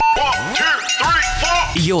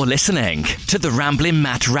You're listening to the Ramblin'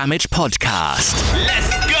 Matt Ramage podcast. Let's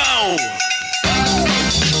go!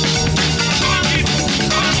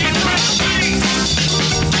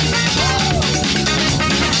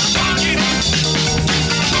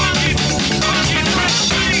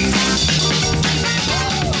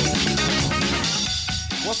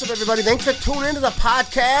 What's up, everybody? Thanks for tuning into the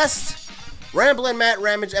podcast. Ramblin' Matt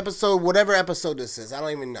Ramage episode, whatever episode this is. I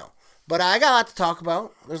don't even know. But I got a lot to talk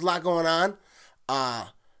about. There's a lot going on.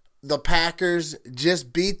 The Packers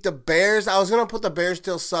just beat the Bears. I was going to put the Bears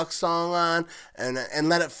Still Suck song on and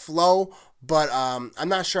let it flow, but I'm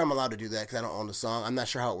not sure I'm allowed to do that because I don't own the song. I'm not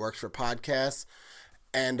sure how it works for podcasts,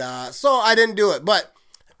 and so I didn't do it. But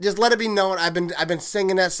just let it be known, I've been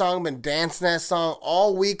singing that song, been dancing that song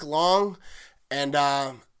all week long, and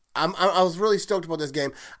I was really stoked about this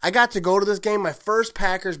game. I got to go to this game, my first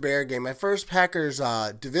Packers-Bear game, my first Packers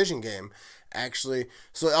division game, actually.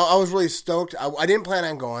 So I was really stoked. I didn't plan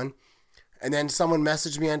on going. And then someone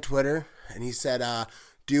messaged me on Twitter, and he said,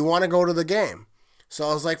 do you want to go to the game? So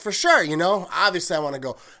I was like, for sure, obviously I want to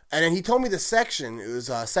go. And then he told me the section. It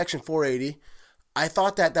was section 480. I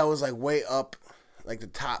thought that was like way up, like the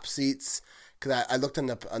top seats. Because I looked on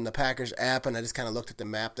the Packers app, and I just kind of looked at the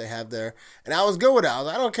map they have there. And I was good with it. I was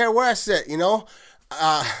like, I don't care where I sit,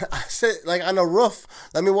 I sit like on the roof.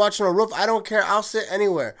 Let me watch on the roof. I don't care. I'll sit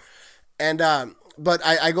anywhere. And but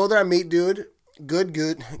I go there, I meet dude, good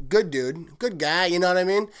dude, good guy, you know what I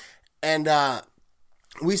mean? And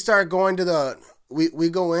we start going to we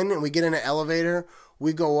go in and we get in an elevator,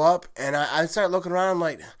 we go up, and I start looking around. I'm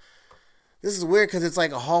like, this is weird because it's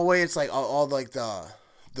like a hallway. It's like all like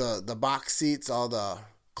the box seats, all the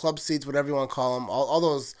club seats, whatever you want to call them, all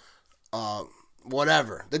those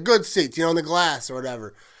whatever, the good seats, in the glass or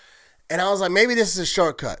whatever. And I was like, maybe this is a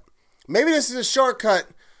shortcut. Maybe this is a shortcut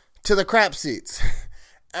to the crap seats.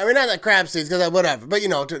 I mean, not the crap seats, because whatever, but,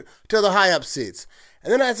 to the high-up seats.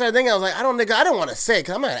 And then I started thinking, I was like, I don't want to say,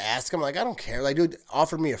 because I'm not going to ask him. Like, I don't care. Like, dude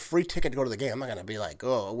offered me a free ticket to go to the game. I'm not going to be like,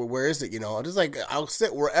 oh, where is it, I'm just like, I'll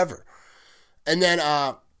sit wherever. And then,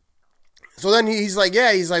 so then he's like,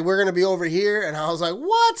 we're going to be over here. And I was like,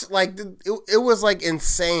 what? Like, it was, like,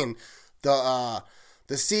 insane. The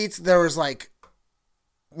seats, there was, like,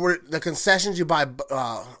 where the concessions, you buy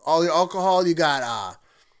all your alcohol, you got,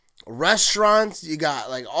 restaurants, you got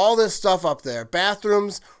like all this stuff up there,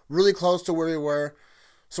 bathrooms really close to where we were.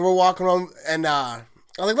 So we're walking around, and I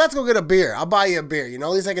was like, let's go get a beer. I'll buy you a beer. At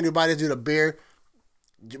least I can buy this dude a beer.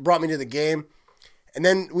 Brought me to the game. And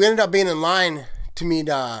then we ended up being in line to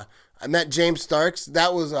meet, I met James Starks.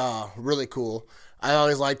 That was really cool. I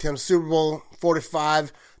always liked him. Super Bowl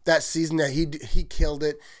 45, that season that he killed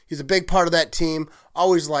it. He's a big part of that team.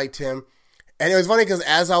 Always liked him. And it was funny because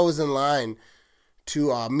as I was in line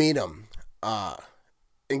to meet him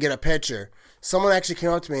and get a picture, someone actually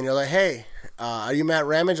came up to me and they're like, hey, are you Matt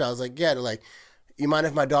Ramage? I was like, yeah. They're like, you mind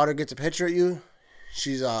if my daughter gets a picture of you?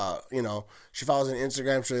 She's she follows on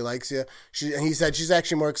Instagram, she really likes you. And he said she's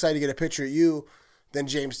actually more excited to get a picture of you than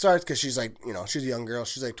James Starks, because she's like, she's a young girl,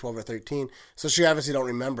 she's like 12 or 13, so she obviously don't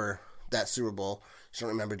remember that Super Bowl. She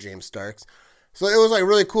don't remember James Starks. So it was like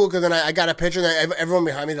really cool, because then I got a picture, and everyone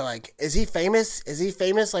behind me, they're like, is he famous? Is he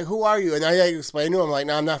famous? Like, who are you? And I explained to him, like,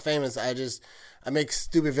 no, I'm not famous. I make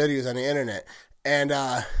stupid videos on the internet. And,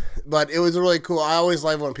 but it was really cool. I always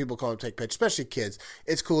love when people come and take pictures, especially kids.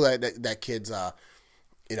 It's cool that kids,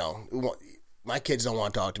 my kids don't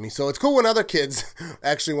want to talk to me. So it's cool when other kids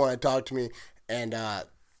actually want to talk to me. And, I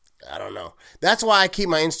don't know. That's why I keep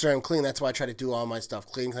my Instagram clean. That's why I try to do all my stuff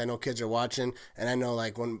clean, because I know kids are watching, and I know,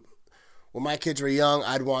 like, when my kids were young,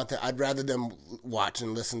 I'd rather them watch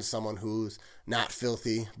and listen to someone who's not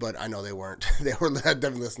filthy, but I know they weren't. They were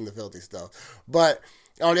definitely listening to filthy stuff. But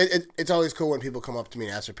it's always cool when people come up to me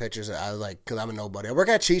and ask for pictures. I like, because I'm a nobody. I work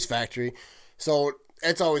at a cheese factory, so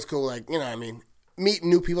it's always cool, like, what I mean, meet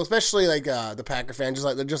new people, especially like the Packer fans,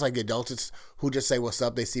 just like the adults who just say what's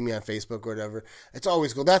up. They see me on Facebook or whatever. It's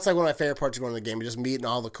always cool. That's like one of my favorite parts of going to the game, just meeting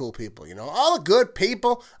all the cool people, all the good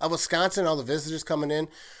people of Wisconsin, all the visitors coming in.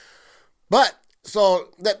 But, so,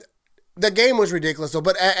 the game was ridiculous, though,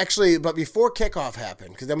 but before kickoff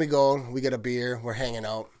happened, because then we get a beer, we're hanging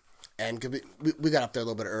out, and we got up there a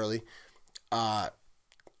little bit early.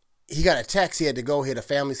 He got a text, he had to go, he had a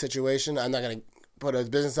family situation. I'm not going to put his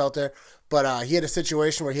business out there, but he had a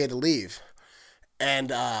situation where he had to leave.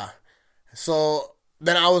 And so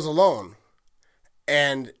then I was alone.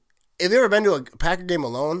 And have you ever been to a Packer game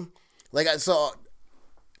alone? Like, so,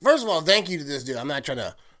 first of all, thank you to this dude. I'm not trying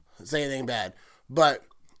to say anything bad, but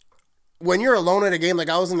when you're alone at a game, like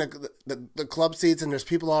I was in the club seats and there's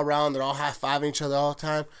people all around, they're all high-fiving each other all the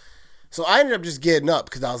time. So I ended up just getting up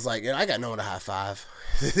because I was like, I got no one to high five.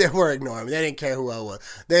 They were ignoring me. They didn't care who I was.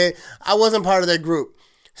 I wasn't part of their group.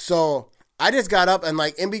 So I just got up and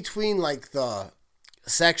like in between like the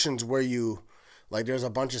sections where you, like there's a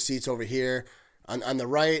bunch of seats over here. On the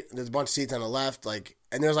right, there's a bunch of seats on the left, like,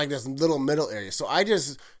 and there's like this little middle area. So I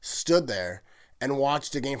just stood there and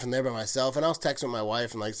watched the game from there by myself. And I was texting my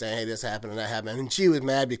wife and like saying, hey, this happened and that happened. And she was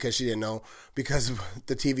mad because she didn't know because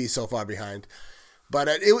the TV's so far behind. But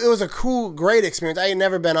it was a cool, great experience. I had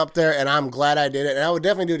never been up there, and I'm glad I did it. And I would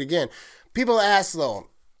definitely do it again. People ask, though,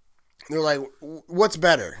 they're like, what's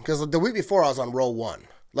better? Because the week before I was on row 1.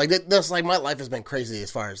 Like, that's like my life has been crazy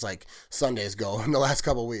as far as like Sundays go in the last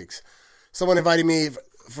couple of weeks. Someone invited me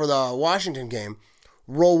for the Washington game,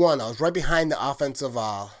 row 1. I was right behind the offensive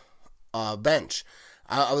bench.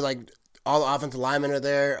 I was like, all the offensive linemen are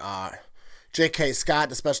there. J.K. Scott,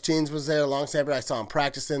 the special teams, was there. Long snapper, I saw him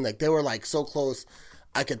practicing. Like, they were like so close,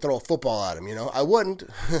 I could throw a football at him. I wouldn't,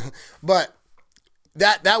 but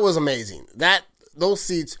that was amazing. Those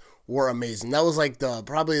seats were amazing. That was like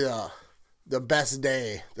probably the best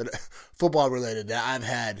day that football related that I've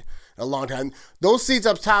had a long time. Those seats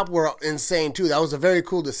up top were insane too. That was very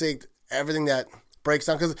cool to see everything that breaks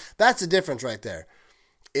down, because that's the difference right there.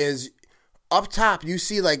 Is up top you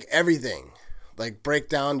see like everything, like break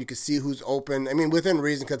down. You can see who's open. I mean, within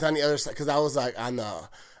reason, because on the other side, because I was like on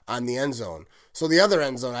the end zone, so the other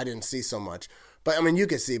end zone I didn't see so much. But I mean, you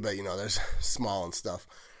can see, but there's small and stuff.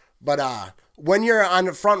 But when you're on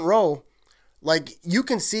the front row, like you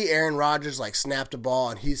can see Aaron Rodgers like snap the ball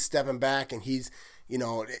and he's stepping back and he's in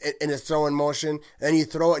his throwing motion. And then you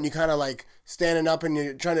throw it and you kind of like standing up and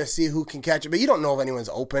you're trying to see who can catch it. But you don't know if anyone's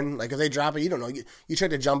open. Like if they drop it, you don't know. You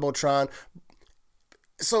check the Jumbotron.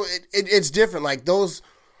 So it's different. Like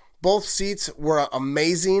both seats were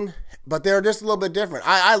amazing, but they're just a little bit different.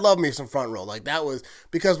 I love me some front row. Like that was,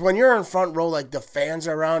 because when you're in front row, like the fans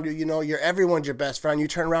are around you, everyone's your best friend. You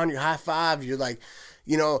turn around, you high five, you're like,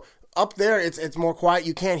 up there it's more quiet.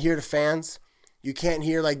 You can't hear the fans. You can't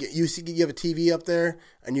hear, like, you have a TV up there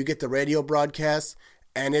and you get the radio broadcast,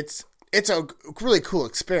 and it's a really cool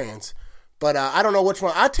experience. But I don't know which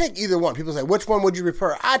one. I'd take either one. People say, which one would you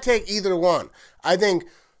prefer? I'd take either one. I think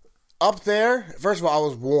up there, first of all, I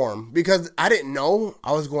was warm because I didn't know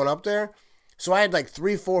I was going up there. So I had like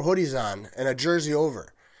 3-4 hoodies on and a jersey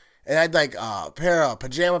over. And I had like a pair of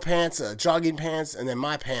pajama pants, jogging pants, and then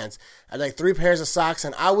my pants. I had like 3 pairs of socks,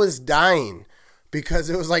 and I was dying because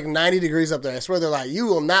it was like 90 degrees up there. I swear they're like, you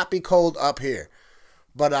will not be cold up here.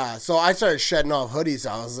 But so I started shedding off hoodies.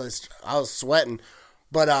 I was sweating.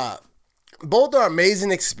 But both are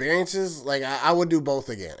amazing experiences. Like I would do both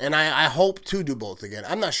again, and I hope to do both again.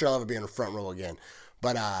 I'm not sure I'll ever be in the front row again.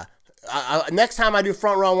 But next time I do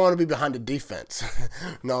front row, I want to be behind the defense.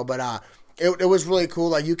 No, but it was really cool.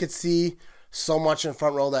 Like you could see so much in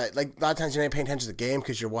front row that like a lot of times you ain't paying attention to the game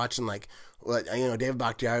because you're watching like David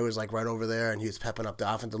Bakhtiari was like right over there and he was pepping up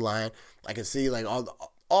the offensive line. I could see like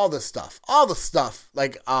all the stuff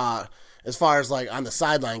like as far as like on the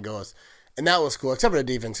sideline goes, and that was cool except for the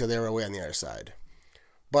defense because they were away on the other side.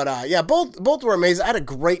 But yeah, both were amazing. I had a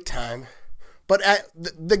great time. But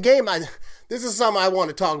the game, this is something I want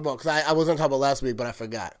to talk about because I was going to talk about last week, but I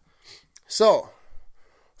forgot. So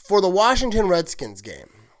for the Washington Redskins game,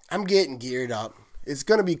 I'm getting geared up. It's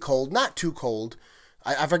going to be cold, not too cold.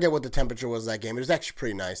 I forget what the temperature was that game. It was actually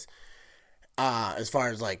pretty nice as far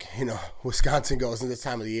as like, Wisconsin goes in this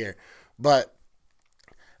time of the year. But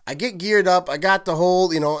I get geared up. I got the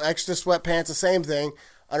whole, extra sweatpants, the same thing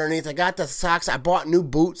underneath. I got the socks. I bought new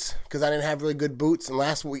boots because I didn't have really good boots. And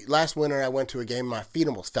last winter I went to a game. My feet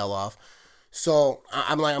almost fell off. So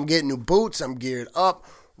I'm getting new boots. I'm geared up,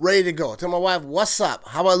 ready to go. I tell my wife, what's up?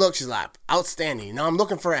 How I look? She's like, outstanding. Now I'm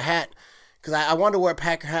looking for a hat because I wanted to wear a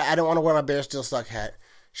Packer hat. I didn't want to wear my Bear Still Suck hat.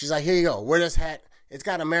 She's like, here you go. Wear this hat. It's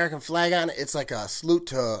got an American flag on it. It's like a salute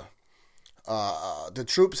to the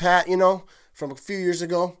troops hat, from a few years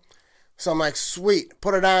ago. So I'm like, sweet.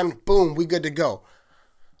 Put it on. Boom. We good to go.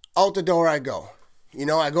 Out the door I go.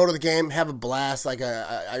 I go to the game, have a blast, like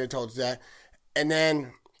I told you that. And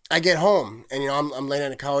then I get home, and, I'm laying on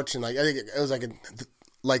the couch, and, like, I think it was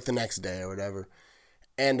like the next day or whatever.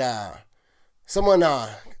 And someone,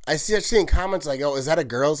 I seen comments like, oh, is that a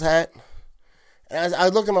girl's hat? And I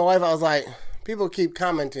looked at my wife, I was like, people keep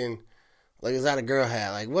commenting, like, is that a girl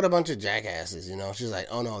hat? Like, what a bunch of jackasses, She's like,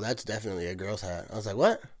 oh, no, that's definitely a girl's hat. I was like,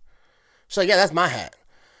 what? She's like, yeah, that's my hat.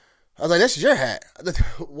 I was like, this is your hat.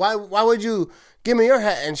 Why would you give me your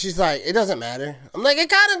hat? And she's like, it doesn't matter. I'm like, it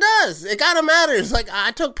kind of does. It kind of matters. Like,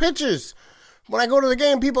 I took pictures. When I go to the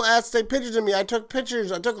game, people ask to take pictures of me. I took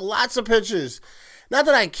pictures. I took lots of pictures. not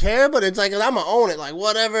that I care, but it's like, I'm going to own it, like,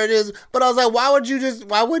 whatever it is. But I was like, why would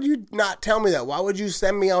you not tell me that? Why would you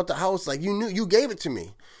send me out the house? Like, you gave it to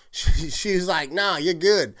me. She's like, nah, you're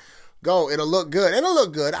good. Go, it'll look good. And it'll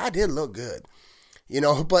look good. I did look good.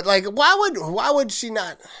 But like, why would she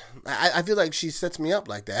not? I feel like she sets me up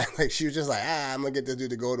like that. Like, she was just like, I'm going to get this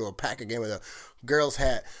dude to go to a Packer game with a girl's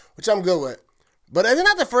hat, which I'm good with. But it's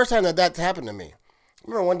not the first time that happened to me. I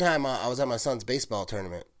remember one time I was at my son's baseball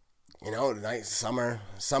tournament. Nice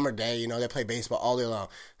summer day, they play baseball all day long.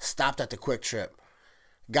 Stopped at the Quick Trip.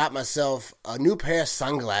 Got myself a new pair of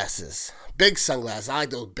sunglasses. Big sunglasses. I like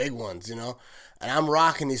those big ones, And I'm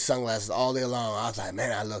rocking these sunglasses all day long. I was like,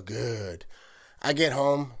 man, I look good. I get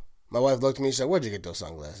home. My wife looked at me. She said, where'd you get those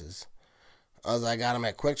sunglasses? I was like, I got them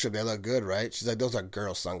at Quick Trip. They look good, right? She's like, those are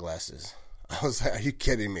girl sunglasses. I was like, are you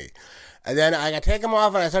kidding me? And then I take them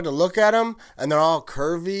off and I start to look at them, and they're all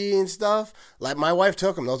curvy and stuff. Like, my wife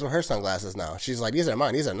took them. Those were her sunglasses now. She's like, these are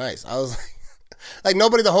mine. These are nice. I was like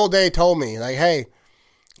nobody the whole day told me, like, hey,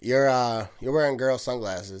 you're wearing girl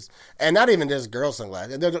sunglasses. And not even just girl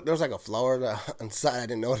sunglasses. There's like a flower on the side I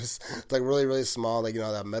didn't notice. It's like really, really small, like,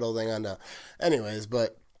 that metal thing on the... Anyways,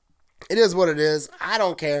 but it is what it is. I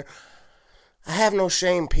don't care. I have no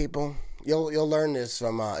shame, people. You'll learn this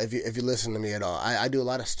from if you listen to me at all. I do a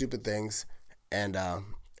lot of stupid things, and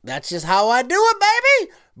that's just how I do it,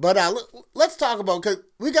 baby. But let's talk about, because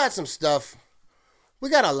we got some stuff.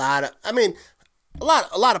 We got a lot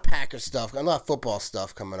of Packers stuff, a lot of football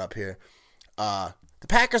stuff coming up here. The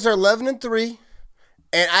Packers are 11-3,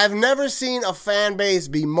 and I've never seen a fan base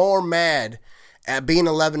be more mad at being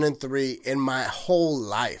 11-3 in my whole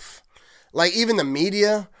life. Like, even the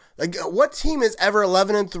media. Like, what team is ever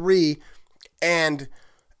 11-3 and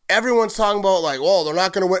everyone's talking about, like, well, they're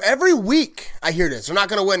not going to win. Every week I hear this. They're not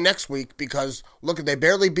going to win next week because, look, they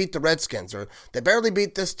barely beat the Redskins, or they barely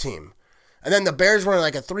beat this team. And then the Bears were on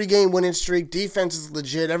like a 3-game winning streak. Defense is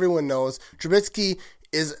legit. Everyone knows. Trubisky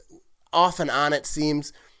is off and on, it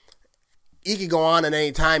seems. He could go on at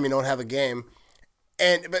any time. You don't have a game.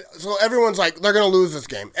 So everyone's like, they're going to lose this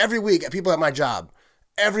game. Every week, people at my job,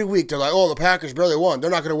 every week, they're like, oh, the Packers barely won.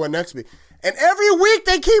 They're not going to win next week. And every week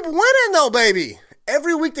they keep winning, though, baby.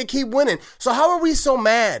 Every week they keep winning. So how are we so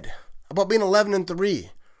mad about being 11-3?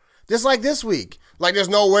 Just like this week. Like, there's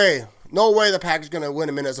no way the Packers are going to win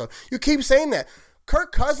in Minnesota. You keep saying that.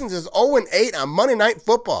 Kirk Cousins is 0-8 on Monday Night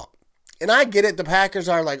Football. And I get it. The Packers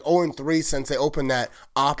are like 0-3 since they opened that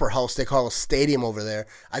opera house they call a stadium over there.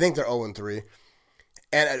 I think they're 0-3.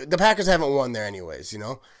 And the Packers haven't won there anyways,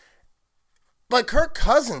 But Kirk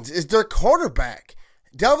Cousins is their quarterback.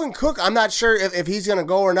 Delvin Cook, I'm not sure if he's going to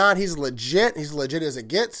go or not. He's legit. He's legit as it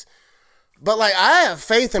gets. But, like, I have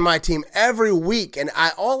faith in my team every week. And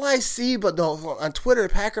all I see on Twitter,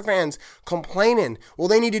 Packer fans complaining, well,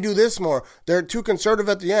 they need to do this more. They're too conservative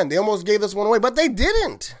at the end. They almost gave this one away. But they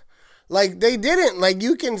didn't. Like, they didn't. Like,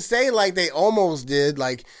 you can say, like, they almost did.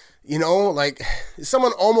 Like, like,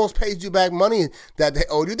 someone almost pays you back money that they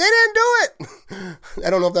owed you. They didn't do it. I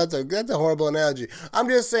don't know if that's a horrible analogy. I'm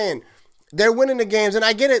just saying, they're winning the games, and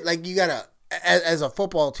I get it. Like, you gotta, as a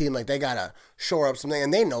football team, like, they gotta shore up something,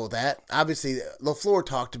 and they know that. Obviously, LaFleur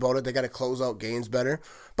talked about it. They gotta close out games better.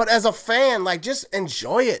 But as a fan, like, just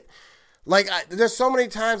enjoy it. Like, there's so many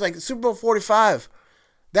times, like, Super Bowl 45,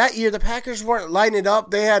 that year, the Packers weren't lighting it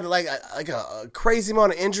up. They had, like a crazy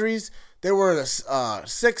amount of injuries. They were a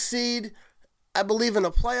 6th seed, I believe, in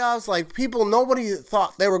the playoffs. Like, nobody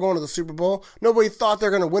thought they were going to the Super Bowl. Nobody thought they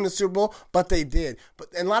were going to win the Super Bowl, but they did.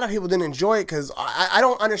 And a lot of people didn't enjoy it because I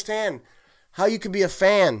don't understand how you could be a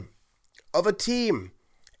fan of a team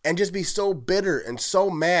and just be so bitter and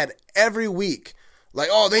so mad every week. Like,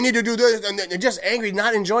 oh, they need to do this, and they're just angry,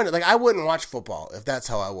 not enjoying it. Like, I wouldn't watch football if that's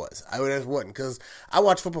how I was. I just wouldn't, because I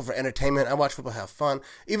watch football for entertainment. I watch football to have fun.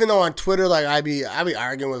 Even though on Twitter, like, I be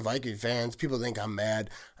arguing with Viking fans. People think I'm mad.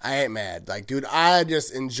 I ain't mad. Like, dude, I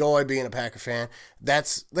just enjoy being a Packer fan.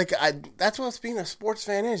 That's what being a sports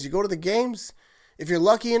fan is. You go to the games, if you're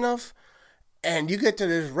lucky enough, and you get to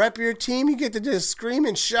just rep your team. You get to just scream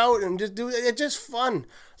and shout and just do it. It's just fun.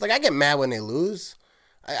 Like, I get mad when they lose.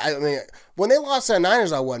 I mean, when they lost to the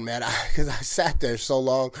Niners, I wasn't mad because I sat there so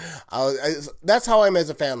long. That's how I'm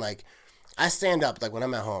as a fan. Like, I stand up, like, when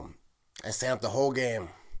I'm at home. I stand up the whole game.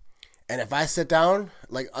 And if I sit down,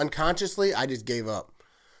 like, unconsciously, I just gave up.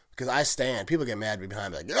 Because I stand. People get mad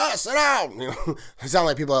behind me, like, yeah, sit down. I sound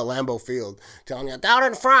like people at Lambeau Field telling you, down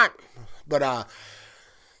in front. But,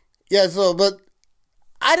 yeah, but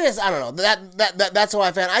I don't know. That's how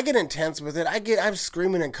I fan. I get intense with it. I'm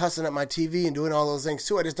screaming and cussing at my TV and doing all those things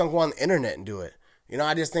too. I just don't go on the internet and do it.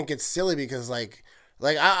 I just think it's silly because like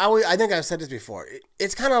I think I've said this before.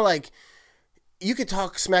 It's kind of like you could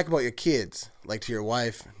talk smack about your kids, like to your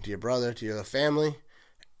wife, to your brother, to your family.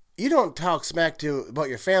 You don't talk smack about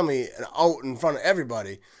your family out in front of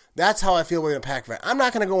everybody. That's how I feel with a Pack fan. I'm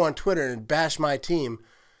not going to go on Twitter and bash my team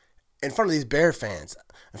in front of these Bear fans,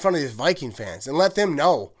 in front of these Viking fans, and let them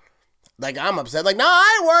know, like, I'm upset. Like, no,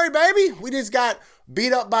 I ain't worried, baby. We just got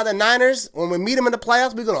beat up by the Niners. When we meet them in the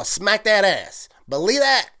playoffs, we're going to smack that ass. Believe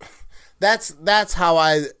that. That's how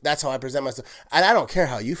I present myself. And I don't care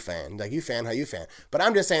how you fan. Like, you fan how you fan. But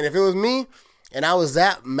I'm just saying, if it was me and I was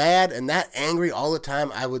that mad and that angry all the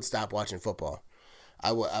time, I would stop watching football.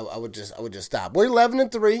 I would just stop. We're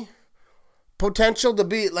 11-3. Potential to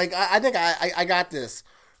be, like, I think I got this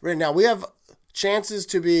right now. We have chances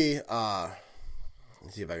to be, let's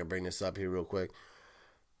see if I can bring this up here real quick.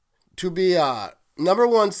 To be number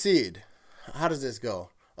 1 seed. How does this go?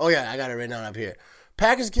 Oh, yeah, I got it written down up here.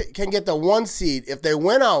 Packers can get the 1 seed if they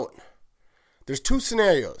win out. There's 2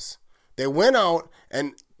 scenarios. They win out,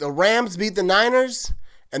 and the Rams beat the Niners,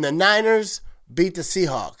 and the Niners beat the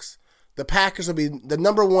Seahawks. The Packers will be the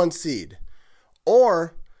number 1 seed.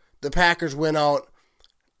 Or the Packers win out.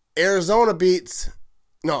 Arizona beats.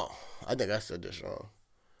 No, I think I said this wrong.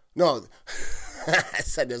 No, I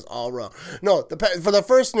said this all wrong. No, for the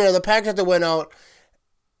first scenario, the Packers have to win out.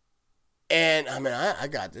 And, I mean, I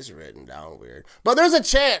got this written down weird. But there's a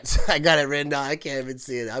chance I got it written down. I can't even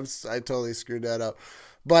see it. I totally screwed that up.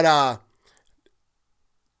 But I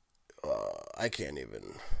can't even.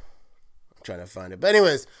 I'm trying to find it. But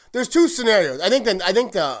anyways, there's 2 scenarios. I think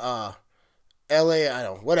the LA, I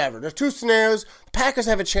don't know, whatever. There's 2 scenarios. The Packers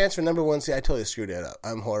have a chance for number 1 seed. I totally screwed that up.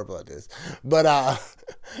 I'm horrible at this. But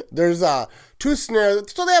there's 2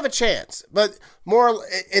 scenarios, so they have a chance. But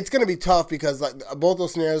it's going to be tough because like both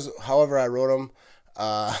those scenarios, however I wrote them,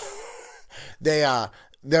 they're,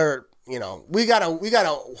 you know, we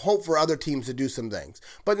gotta hope for other teams to do some things.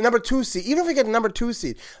 But the number 2 seed, even if we get the number 2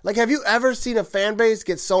 seed, like, have you ever seen a fan base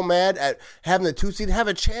get so mad at having the 2 seed have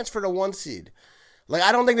a chance for the 1 seed? Like,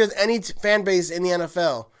 I don't think there's any fan base in the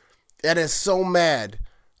NFL that is so mad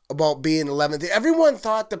about being 11th. Everyone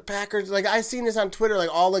thought the Packers, like, I seen this on Twitter,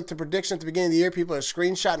 like, all, like, the predictions at the beginning of the year, people are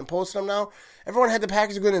screenshotting and posting them now. Everyone had the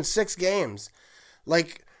Packers going in 6 games.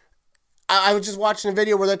 Like, I was just watching a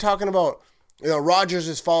video where they're talking about, you know, Rodgers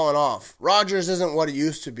is falling off. Rodgers isn't what he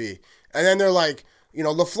used to be. And then they're like, you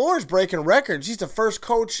know, LaFleur is breaking records. He's the first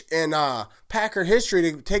coach in Packer history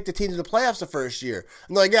to take the team to the playoffs the first year.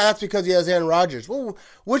 And they're like, yeah, that's because he has Aaron Rodgers. Well,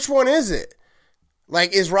 which one is it?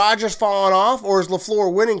 Like, is Rodgers falling off, or is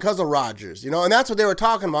LaFleur winning because of Rodgers? You know, and that's what they were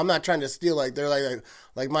talking about. I'm not trying to steal, like, they're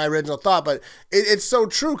like my original thought, but it's so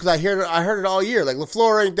true because I heard it all year. Like,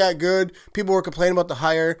 LaFleur ain't that good. People were complaining about the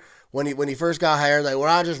hire when he first got hired. Like,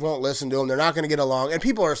 Rodgers won't listen to him. They're not going to get along. And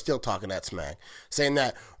people are still talking that smack, saying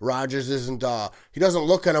that Rodgers isn't, he doesn't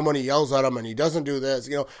look at him when he yells at him, and he doesn't do this,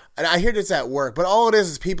 you know. And I hear this at work, but all it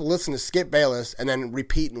is people listening to Skip Bayless and then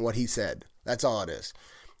repeating what he said. That's all it is.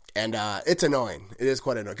 And it's annoying. It is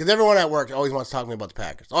quite annoying. Because everyone at work always wants to talk to me about the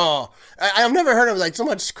Packers. Oh, I've never heard of, like, so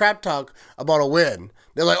much crap talk about a win.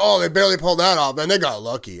 They're like, oh, they barely pulled that off, and they got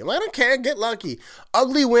lucky. I'm like, I don't care. Get lucky.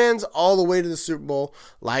 Ugly wins all the way to the Super Bowl,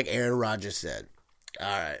 like Aaron Rodgers said.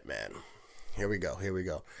 All right, man. Here we go.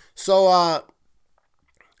 So,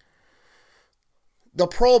 the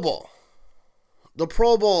Pro Bowl. The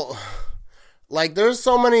Pro Bowl. Like, there's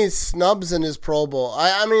so many snubs in this Pro Bowl.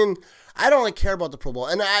 I mean, I don't really care about the Pro Bowl.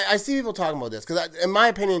 And I see people talking about this. Because, in my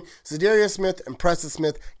opinion, Zadarius Smith and Preston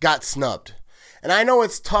Smith got snubbed. And I know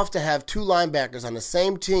it's tough to have 2 linebackers on the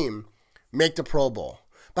same team make the Pro Bowl.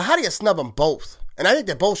 But how do you snub them both? And I think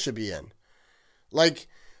they both should be in. Like,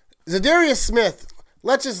 Zadarius Smith,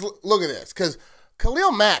 let's just look at this. Because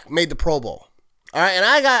Khalil Mack made the Pro Bowl. All right, and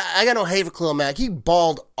I got no hate for Khalil Mack. He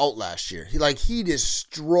balled out last year. He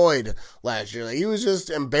destroyed last year. Like, he was just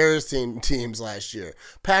embarrassing teams last year.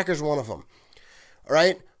 Packers, one of them. All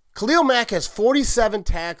right, Khalil Mack has 47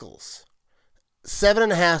 tackles,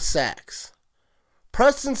 7.5 sacks.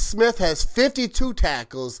 Preston Smith has 52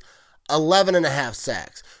 tackles, 11.5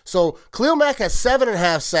 sacks. So Khalil Mack has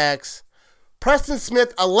 7.5 sacks. Preston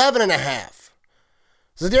Smith, 11.5.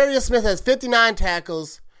 Zadarius Smith has 59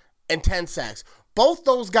 tackles and 10 sacks. Both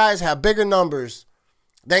those guys have bigger numbers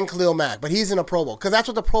than Khalil Mack, but he's in a Pro Bowl because that's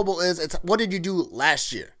what the Pro Bowl is. It's what did you do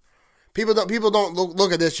last year? People don't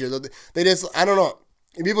look at this year. They just, I don't know.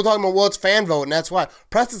 People talking about, well, it's fan vote, and that's why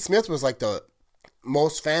Preston Smith was like the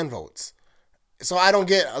most fan votes. So I don't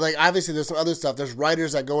get, like, obviously there's some other stuff. There's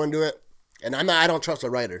writers that go into it, and I don't trust a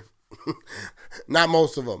writer. Not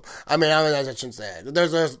most of them. I mean, I shouldn't say it.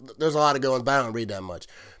 There's a lot of good ones, but I don't read that much.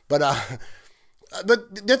 But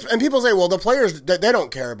and people say, well, the players, they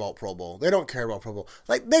don't care about Pro Bowl. They don't care about Pro Bowl.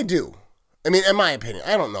 Like, they do. I mean, in my opinion,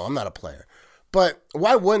 I don't know. I'm not a player. But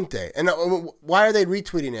why wouldn't they? And why are they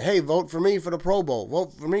retweeting it? Hey, vote for me for the Pro Bowl.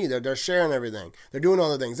 Vote for me. They're sharing everything. They're doing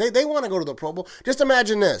all the things. They want to go to the Pro Bowl. Just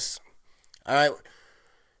imagine this. All right?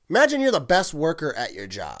 Imagine you're the best worker at your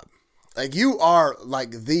job. Like, you are,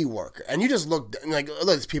 like, the worker. And you just look, like,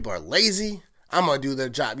 look, these people are lazy. I'm going to do their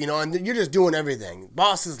job, and you're just doing everything.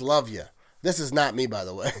 Bosses love you. This is not me, by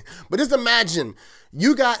the way. But just imagine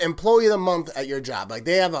you got Employee of the Month at your job. Like,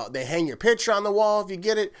 they hang your picture on the wall if you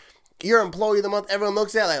get it. You're Employee of the Month. Everyone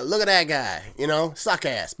looks at it like, look at that guy, suck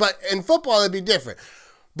ass. But in football, it'd be different.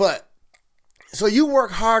 But, so you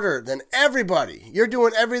work harder than everybody. You're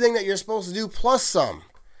doing everything that you're supposed to do plus some.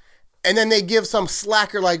 And then they give some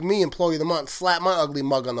slacker like me, Employee of the Month, slap my ugly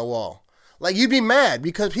mug on the wall. Like, you'd be mad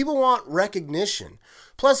because people want recognition.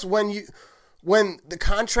 Plus, when the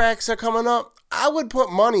contracts are coming up, I would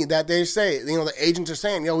put money that they say, the agents are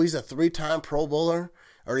saying, he's a 3-time Pro Bowler,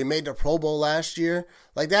 or he made the Pro Bowl last year.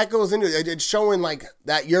 Like, that goes into it. It's showing, like,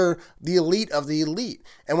 that you're the elite of the elite.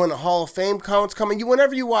 And when the Hall of Fame counts coming,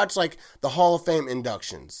 whenever you watch, like, the Hall of Fame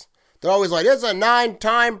inductions, they're always like, it's a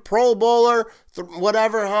 9-time Pro Bowler,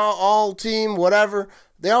 whatever, all team, whatever.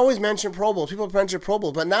 They always mention Pro Bowl. People mention Pro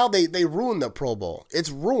Bowl, but now they ruin the Pro Bowl.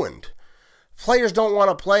 It's ruined. Players don't want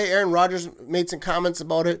to play. Aaron Rodgers made some comments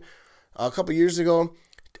about it a couple years ago.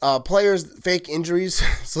 Players fake injuries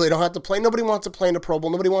so they don't have to play. Nobody wants to play in the Pro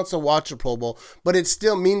Bowl. Nobody wants to watch the Pro Bowl, but it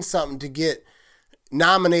still means something to get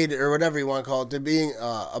nominated or whatever you want to call it to being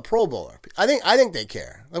a Pro Bowler. I think they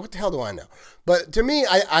care. Like, what the hell do I know? But to me,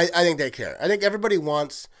 I think they care. I think everybody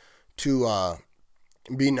wants to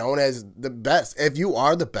be known as the best. If you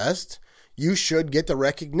are the best, you should get the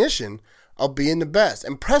recognition of being the best.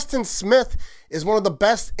 And Preston Smith is one of the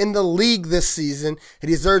best in the league this season. He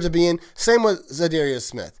deserves to be in. Same with Zadarius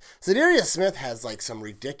Smith. Zadarius Smith has like some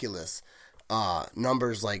ridiculous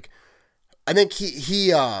numbers. Like, I think he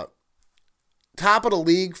top of the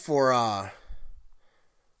league for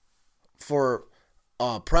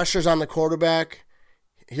pressures on the quarterback.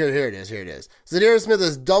 Here it is. Zadarius Smith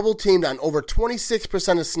is double teamed on over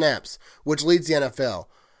 26% of snaps, which leads the NFL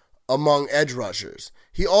among edge rushers.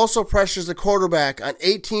 He also pressures the quarterback on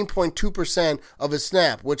 18.2% of his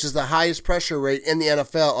snap, which is the highest pressure rate in the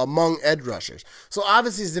NFL among edge rushers. So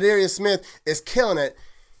obviously Zadarius Smith is killing it.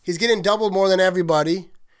 He's getting doubled more than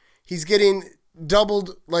everybody. He's getting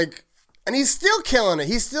doubled, and he's still killing it.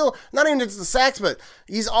 He's still, not even just the sacks, but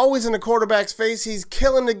he's always in the quarterback's face. He's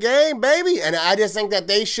killing the game, baby. And I just think that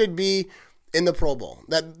they should be in the Pro Bowl.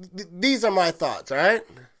 These are my thoughts, all right?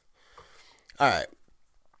 All right.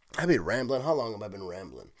 I've been rambling. How long have I been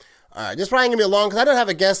rambling? All right, this probably ain't going to be long because I don't have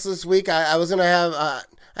a guest this week. I was going to have, I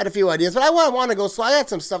had a few ideas, but I want to go slow. I had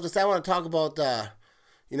some stuff to say. I want to talk about, I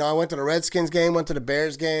went to the Redskins game, went to the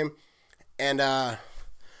Bears game, and,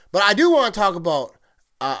 but I do want to talk about,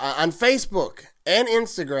 on Facebook and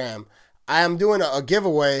Instagram, I am doing a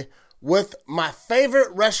giveaway with my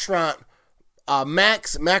favorite restaurant,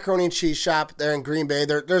 Max Macaroni and Cheese Shop there in Green Bay.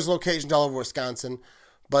 There's locations all over Wisconsin.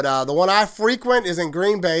 But the one I frequent is in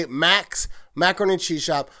Green Bay, Max Macaroni and Cheese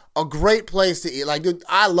Shop. A great place to eat. Like, dude,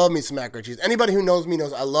 I love me some macaroni and cheese. Anybody who knows me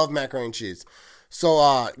knows I love macaroni and cheese.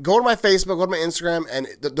 So go to my Facebook, go to my Instagram, and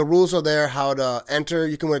the rules are there, how to enter.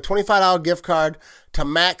 You can win a $25 gift card to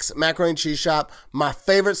Max Macaroni and Cheese Shop. My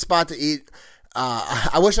favorite spot to eat.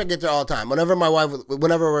 I wish I could get there all the time. Whenever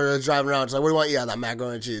we're driving around, she's like, what do you want? Yeah, that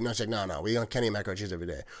macaroni and cheese. No, she's like, no, we can't eat macaroni and cheese every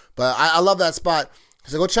day. But I love that spot.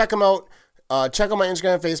 So go check them out. Check out my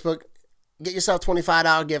Instagram and Facebook. Get yourself a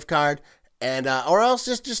 $25 gift card, and or else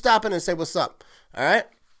just stop in and say what's up. All right.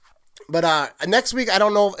 But next week, I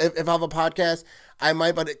don't know if I'll have a podcast. I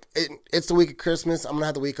might, but it's the week of Christmas. I'm gonna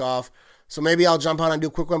have the week off, so maybe I'll jump on and do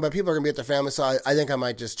a quick one. But people are gonna be at their family, so I think I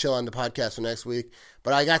might just chill on the podcast for next week.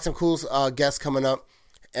 But I got some cool guests coming up,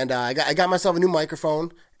 and I got myself a new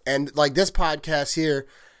microphone, and like this podcast here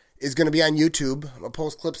is gonna be on YouTube. I'm gonna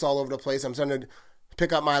post clips all over the place. I'm starting to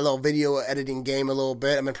pick up my little video editing game a little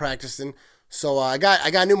bit. I've been practicing. So I got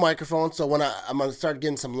a new microphone. So when I'm going to start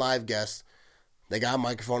getting some live guests, they got a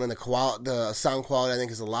microphone, and the sound quality I think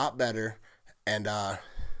is a lot better. And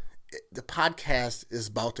the podcast is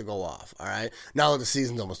about to go off. All right. Now that the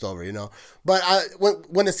season's almost over, But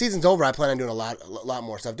when the season's over, I plan on doing a lot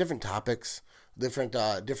more stuff, different topics, different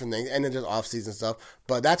things, and then just off-season stuff.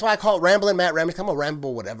 But that's why I call it Rambling Matt Ramage. I'm going to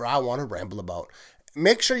ramble whatever I want to ramble about.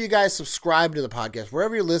 Make sure you guys subscribe to the podcast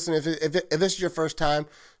wherever you're listening. If this is your first time,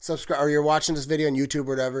 subscribe, or you're watching this video on YouTube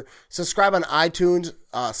or whatever. Subscribe on iTunes,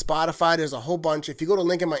 Spotify. There's a whole bunch. If you go to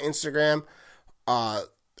link in my Instagram, I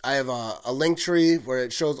have a link tree where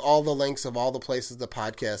it shows all the links of all the places the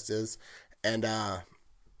podcast is, and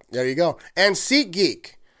there you go. And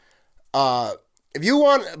SeatGeek, If you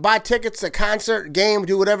want to buy tickets to concert, game,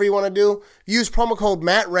 do whatever you want to do, use promo code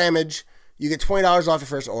MattRamage. You get $20 off your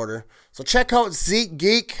first order. So check out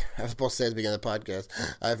SeatGeek. I was supposed to say at the beginning of the podcast.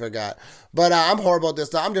 I forgot. But I'm horrible at this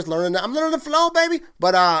stuff. I'm just learning. I'm learning the flow, baby.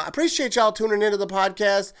 But I appreciate y'all tuning into the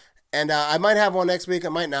podcast. And I might have one next week. I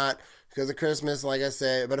might not because of Christmas, like I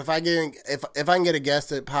said. But if I can get a guest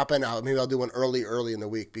to pop in, maybe I'll do one early in the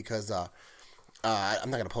week because I'm not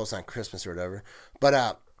going to post on Christmas or whatever.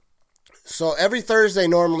 But so every Thursday,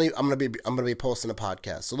 normally I'm gonna be posting a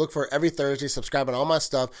podcast. So look for every Thursday. Subscribe on all my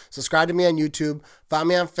stuff. Subscribe to me on YouTube. Find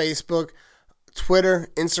me on Facebook,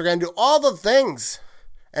 Twitter, Instagram. Do all the things,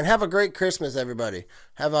 and have a great Christmas, everybody.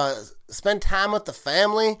 Spend time with the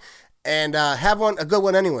family, and have a good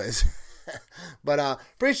one, anyways. But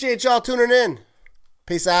appreciate y'all tuning in.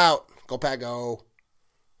 Peace out. Go Pack Go.